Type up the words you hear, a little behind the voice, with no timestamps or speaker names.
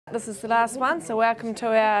This is the last one, so welcome to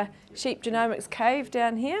our sheep genomics cave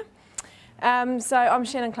down here. So I'm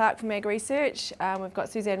Shannon Clarke from Ag Research. We've got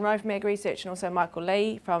Suzanne Rowe from Ag Research and also Michael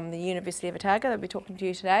Lee from the University of Otago that'll be talking to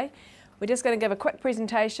you today. We're just going to give a quick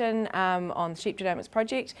presentation on the sheep genomics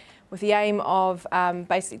project with the aim of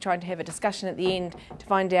basically trying to have a discussion at the end to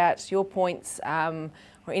find out your points or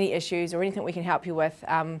any issues or anything we can help you with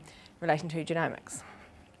in relation to genomics.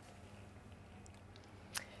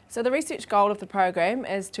 So the research goal of the program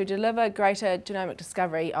is to deliver greater genomic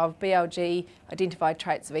discovery of BLG identified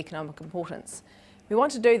traits of economic importance. We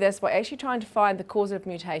want to do this by actually trying to find the causative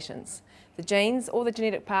mutations, the genes or the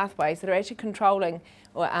genetic pathways that are actually controlling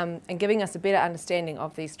or, and giving us a better understanding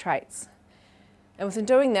of these traits. And within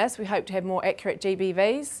doing this, we hope to have more accurate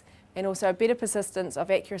GBVs and also a better persistence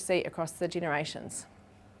of accuracy across the generations.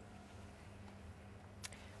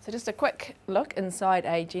 So just a quick look inside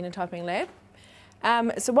a genotyping lab.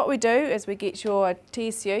 So what we do is we get your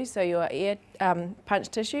TSU, so your ear punch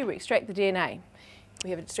tissue, we extract the DNA.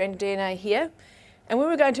 We have a strand of DNA here, and when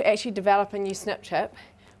we're going to actually develop a new SNP chip,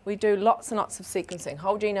 we do lots and lots of sequencing,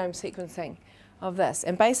 whole genome sequencing of this.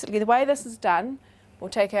 And basically the way this is done,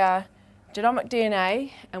 we'll take our genomic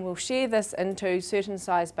DNA and we'll share this into certain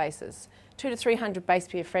size bases, 200 to 300 base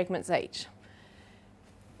pair fragments each.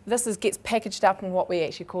 This gets packaged up in what we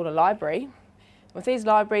actually call a library. With these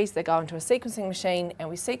libraries, they go into a sequencing machine and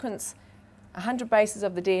we sequence 100 bases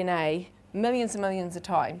of the DNA millions and millions of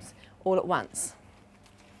times all at once.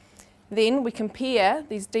 Then we compare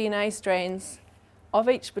these DNA strands of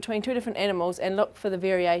each between two different animals and look for the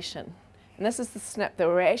variation. And this is the SNP that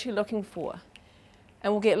we're actually looking for.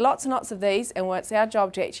 And we'll get lots and lots of these, and it's our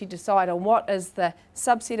job to actually decide on what is the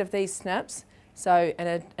subset of these SNPs. So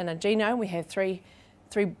in a genome we have 3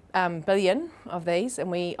 billion of these,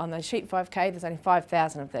 and on the sheep 5K there's only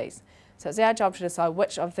 5,000 of these. So it's our job to decide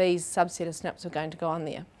which of these subset of SNPs are going to go on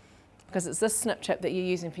there, because it's this SNP chip that you're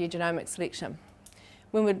using for your genomic selection.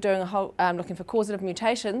 When we're doing looking for causative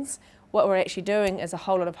mutations, what we're actually doing is a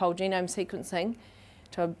whole lot of whole genome sequencing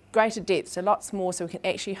to a greater depth, so lots more, so we can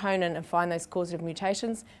actually hone in and find those causative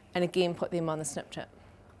mutations and again put them on the SNP chip.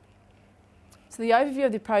 So the overview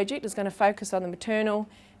of the project is going to focus on the maternal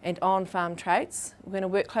and on-farm traits. We're going to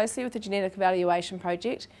work closely with the Genetic Evaluation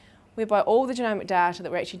Project, whereby all the genomic data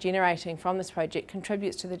that we're actually generating from this project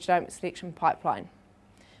contributes to the genomic selection pipeline.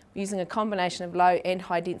 We're using a combination of low and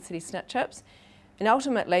high density SNP chips, and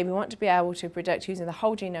ultimately we want to be able to predict using the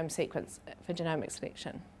whole genome sequence for genomic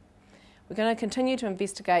selection. We're going to continue to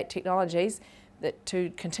investigate technologies to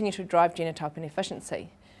continue to drive genotyping efficiency,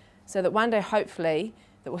 so that one day hopefully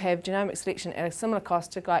that we'll have genomic selection at a similar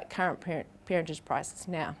cost to like current parentage prices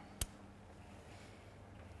now.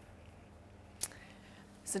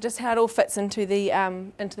 So just how it all fits into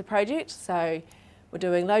the project. So we're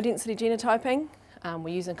doing low density genotyping, we're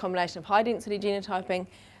using a combination of high density genotyping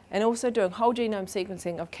and also doing whole genome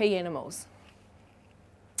sequencing of key animals.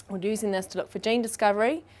 We're using this to look for gene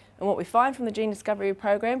discovery, and what we find from the gene discovery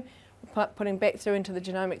program, we're putting back through into the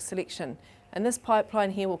genomic selection. And this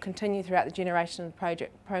pipeline here will continue throughout the generation of the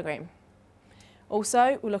program.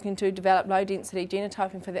 Also, we're looking to develop low-density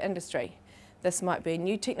genotyping for the industry. This might be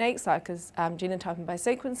new techniques like genotyping by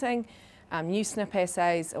sequencing, new SNP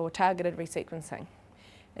assays or targeted resequencing.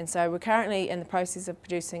 And so we're currently in the process of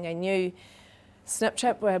producing a new SNP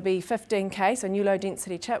chip, where it'll be 15K, so a new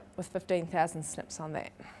low-density chip with 15,000 SNPs on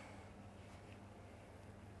that.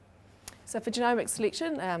 So for genomic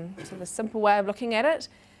selection, sort of a simple way of looking at it,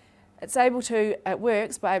 it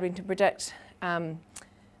works by able to predict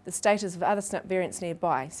the status of other SNP variants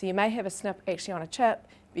nearby. So you may have a SNP actually on a chip,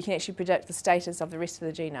 but you can actually predict the status of the rest of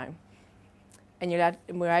the genome. And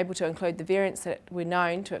we're able to include the variants that were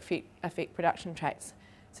known to affect production traits.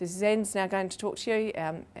 So Suzanne's now going to talk to you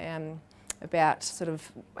about sort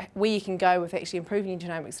of where you can go with actually improving your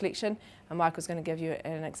genomic selection, and Michael's going to give you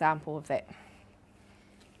an example of that.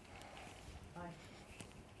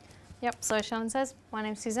 Yep, so as Shannon says, my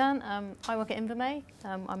name's Suzanne. I work at Invame.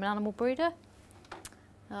 I'm an animal breeder.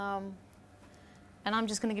 And I'm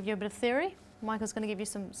just going to give you a bit of theory. Michael's going to give you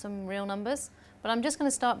some real numbers. But I'm just going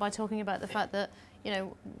to start by talking about the fact that,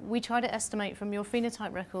 we try to estimate from your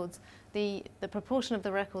phenotype records the proportion of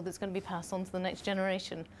the record that's going to be passed on to the next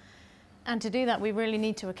generation. And to do that, we really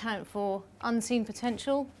need to account for unseen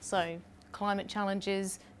potential, so climate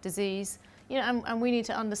challenges, disease, and we need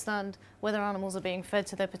to understand whether animals are being fed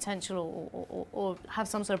to their potential or have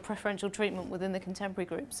some sort of preferential treatment within the contemporary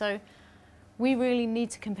group. So we really need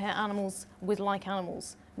to compare animals with like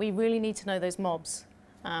animals. We really need to know those mobs.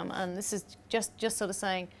 And this is just sort of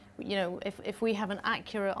saying, if we have an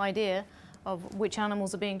accurate idea of which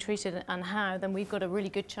animals are being treated and how, then we've got a really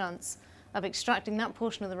good chance of extracting that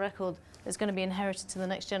portion of the record that's going to be inherited to the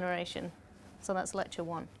next generation. So that's lecture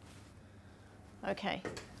 1. Okay,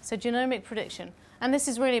 so genomic prediction. And this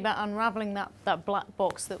is really about unraveling that black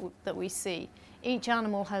box that we see. Each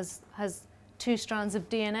animal has 2 strands of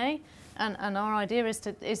DNA, and our idea is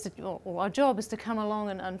to or our job is to come along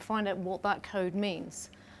and find out what that code means.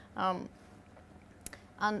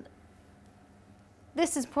 And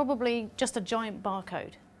this is probably just a giant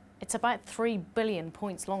barcode. It's about 3 billion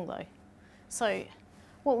points long though. So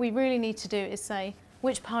what we really need to do is say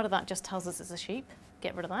which part of that just tells us it's a sheep,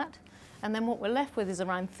 get rid of that. And then what we're left with is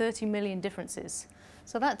around 30 million differences.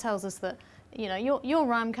 So that tells us that, you know, your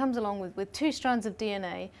ram comes along with 2 strands of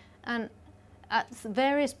DNA, and at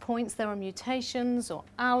various points there are mutations or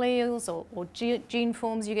alleles or gene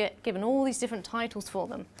forms. You get given all these different titles for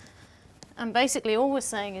them. And basically all we're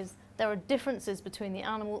saying is there are differences between the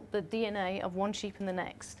DNA of one sheep and the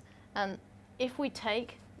next. And if we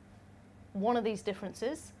take one of these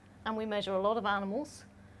differences and we measure a lot of animals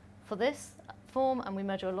for this form and we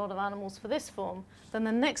measure a lot of animals for this form, then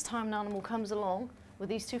the next time an animal comes along with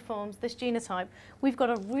these 2 forms, this genotype, we've got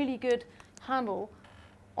a really good handle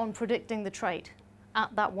on predicting the trait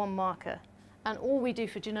at that one marker. And all we do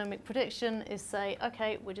for genomic prediction is say,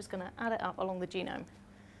 okay, we're just going to add it up along the genome.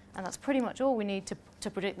 And that's pretty much all we need to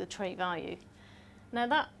predict the trait value. Now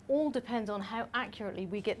that all depends on how accurately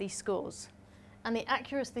we get these scores. And the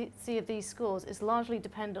accuracy of these scores is largely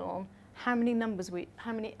dependent on how many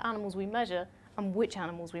animals we measure and which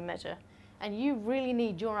animals we measure. And you really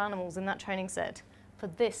need your animals in that training set for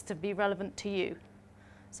this to be relevant to you.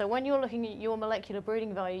 So when you're looking at your molecular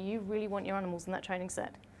breeding value, you really want your animals in that training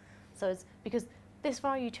set. So it's because this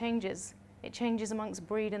value changes. It changes amongst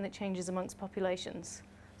breed and it changes amongst populations.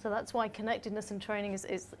 So that's why connectedness in training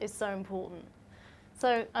is so important.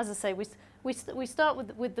 So as I say, we start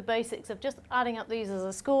with the basics of just adding up these as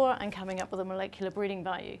a score and coming up with a molecular breeding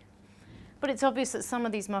value. But it's obvious that some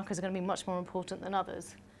of these markers are going to be much more important than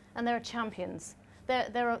others. And there are champions.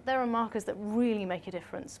 There are markers that really make a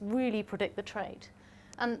difference, really predict the trait.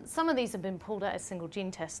 And some of these have been pulled out as single gene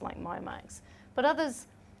tests like Myomax. But others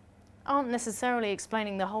aren't necessarily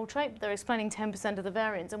explaining the whole trait, they're explaining 10% of the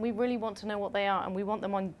variants, and we really want to know what they are, and we want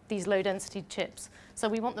them on these low-density chips. So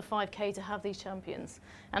we want the 5K to have these champions.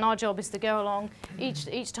 And our job is to go along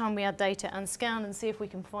each time we add data and scan and see if we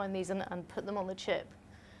can find these and put them on the chip.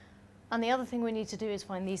 And the other thing we need to do is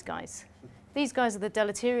find these guys. These guys are the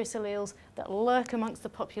deleterious alleles that lurk amongst the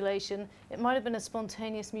population. It might have been a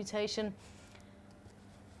spontaneous mutation.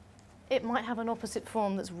 It might have an opposite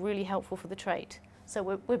form that's really helpful for the trait. So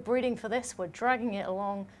we're breeding for this, we're dragging it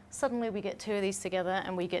along, suddenly we get 2 of these together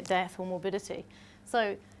and we get death or morbidity.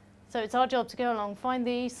 So it's our job to go along, find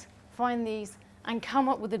these, and come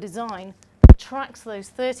up with a design that tracks those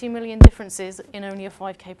 30 million differences in only a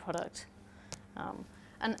 5K product.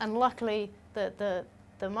 And luckily, the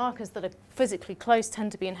markers that are physically close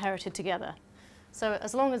tend to be inherited together. So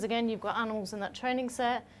as long as, again, you've got animals in that training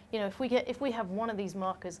set, you know, if we have one of these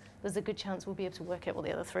markers, there's a good chance we'll be able to work out what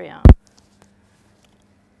the other 3 are.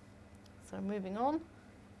 So moving on.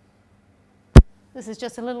 This is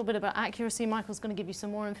just a little bit about accuracy. Michael's going to give you some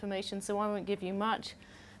more information, so I won't give you much.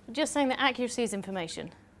 But just saying that accuracy is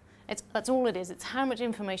information. That's all it is. It's how much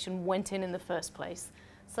information went in the first place.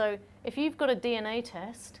 So if you've got a DNA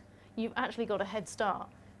test, you've actually got a head start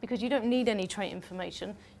because you don't need any trait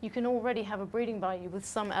information. You can already have a breeding value with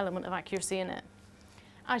some element of accuracy in it.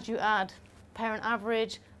 As you add parent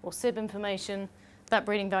average or SIB information, that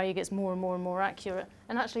breeding value gets more and more and more accurate,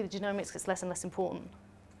 and actually the genomics gets less and less important.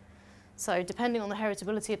 So depending on the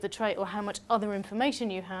heritability of the trait or how much other information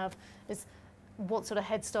you have is what sort of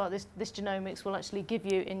head start this genomics will actually give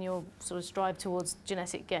you in your sort of strive towards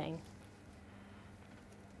genetic gain.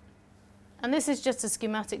 And this is just a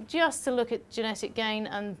schematic just to look at genetic gain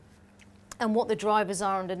and what the drivers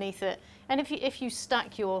are underneath it. And if you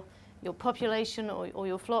stack your population or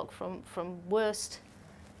your flock from worst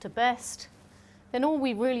to best, then all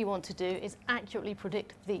we really want to do is accurately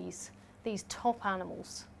predict these top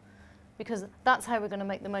animals, because that's how we're going to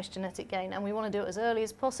make the most genetic gain, and we want to do it as early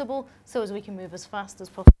as possible so as we can move as fast as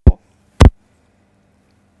possible.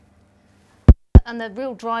 And the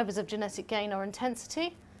real drivers of genetic gain are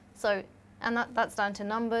intensity, and that's down to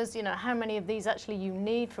numbers, you know, how many of these actually you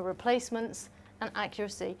need for replacements, and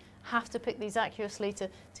accuracy. Have to pick these accurately to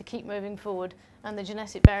keep moving forward, and the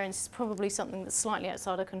genetic variance is probably something that's slightly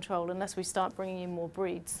outside our control unless we start bringing in more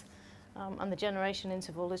breeds. And the generation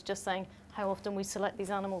interval is just saying how often we select these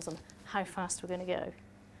animals and how fast we're going to go.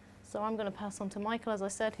 So I'm going to pass on to Michael, as I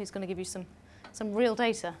said, who's going to give you some real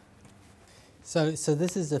data. So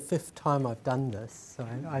this is the 5th time I've done this, so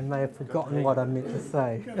I may have forgotten what I meant to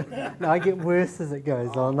say. No, I get worse as it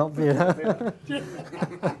goes on, not better.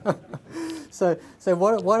 So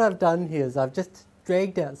what I've done here is I've just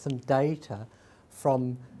dragged out some data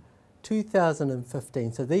from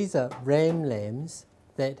 2015. So these are ram lambs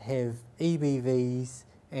that have EBVs,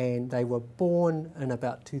 and they were born in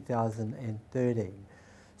about 2013.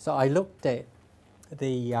 So I looked at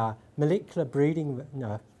the molecular breeding,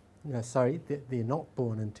 they're not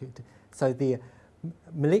born in so their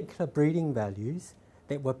molecular breeding values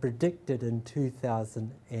that were predicted in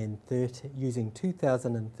 2013 using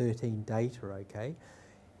 2013 data, okay?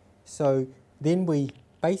 So then we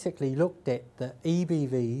basically looked at the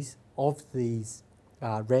EBVs of these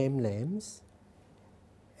ram lambs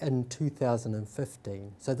in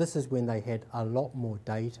 2015. So this is when they had a lot more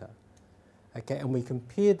data, okay? And we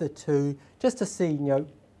compared the two just to see,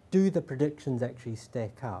 do the predictions actually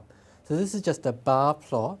stack up? So this is just a bar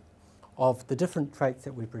plot of the different traits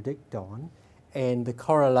that we predict on and the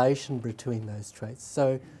correlation between those traits.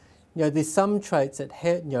 So, there's some traits that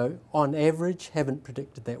on average haven't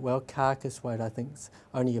predicted that well. Carcass weight, I think, is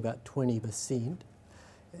only about 20%.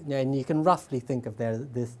 And you can roughly think of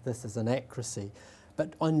that this as an accuracy.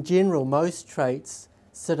 But on general, most traits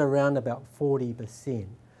sit around about 40%.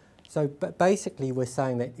 So but basically we're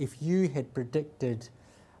saying that if you had predicted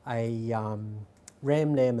a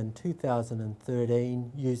ram lamb in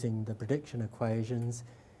 2013 using the prediction equations,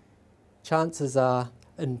 chances are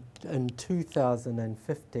in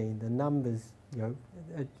 2015 the numbers,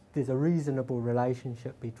 there's a reasonable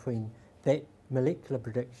relationship between that molecular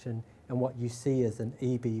prediction and what you see as an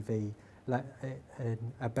EBV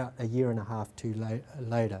about a year and a half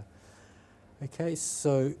later. Okay,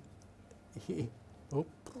 so here,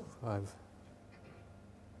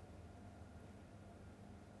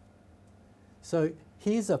 so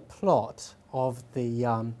here's a plot of the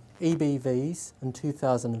EBVs in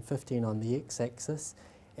 2015 on the x-axis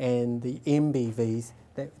and the MBVs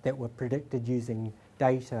that were predicted using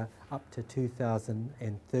data up to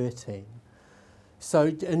 2013. So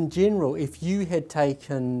in general, if you had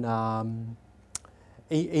taken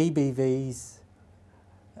EBVs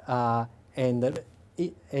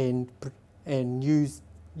and use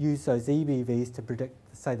those EBVs to predict,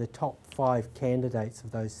 say, the top 5 candidates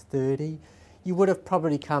of those 30, you would have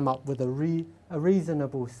probably come up with a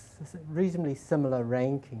reasonably similar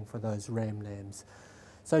ranking for those ram lambs.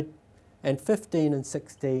 So, and 15 and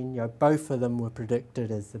 16, both of them were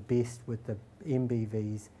predicted as the best with the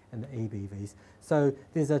MBVs and the EBVs. So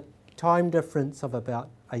there's a time difference of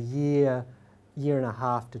about a year and a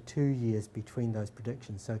half to 2 years between those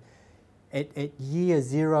predictions. So at year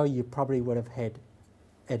 0, you probably would have had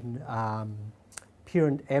an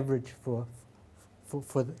parent average for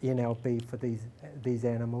the NLB for these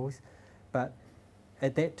animals, but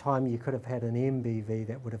at that time you could have had an MBV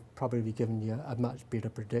that would have probably given you a much better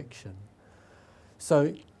prediction.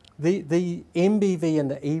 So the MBV and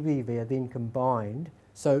the EBV are then combined.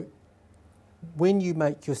 So when you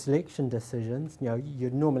make your selection decisions, you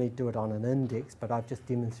normally do it on an index, but I've just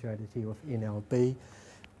demonstrated here with NLB.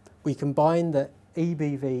 We combine the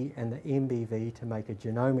EBV and the MBV to make a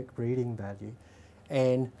genomic breeding value,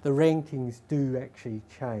 and the rankings do actually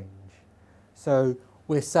change. So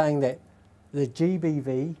we're saying that the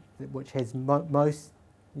GBV, which has most,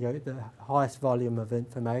 the highest volume of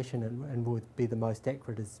information and would be the most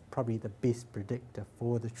accurate, is probably the best predictor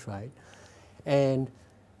for the trait. And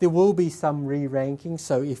there will be some re-ranking.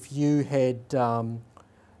 So if you had taken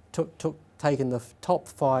the top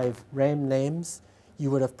 5 ram lambs, you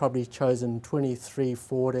would have probably chosen 23,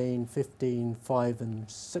 14, 15, 5 and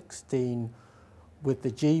 16 with the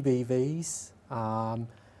GBVs,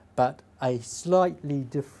 but a slightly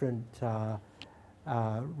different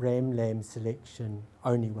ram lamb selection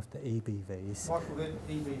only with the EBVs. Michael, that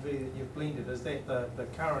EBV that you've blended, is that the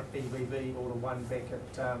current EBV or the one back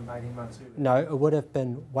at 18 months earlier? No, it would have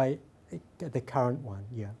been the current one,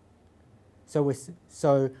 yeah. So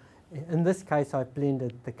in this case, I've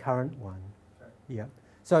blended the current one, okay. Yeah.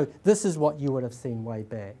 So this is what you would have seen way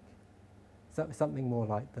back, so something more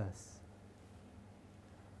like this.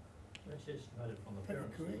 That's estimated from the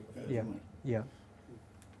parents. Yeah, yeah.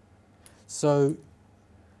 So,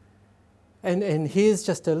 and here's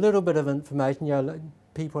just a little bit of information.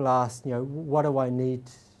 People ask, what do I need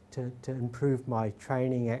to improve my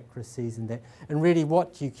training accuracies and that? And really,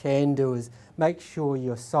 what you can do is make sure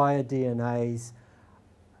your sire DNAs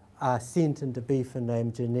are sent into beef and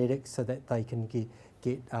lamb genetics so that they can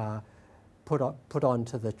get put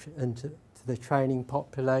onto into the training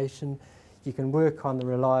population. You can work on the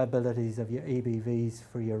reliabilities of your EBVs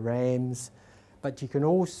for your rams, but you can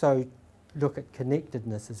also look at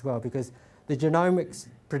connectedness as well, because the genomics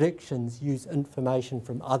predictions use information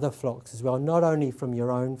from other flocks as well, not only from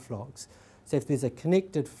your own flocks. So if there's a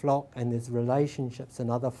connected flock and there's relationships in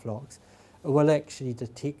other flocks, it will actually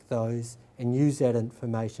detect those and use that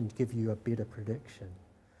information to give you a better prediction.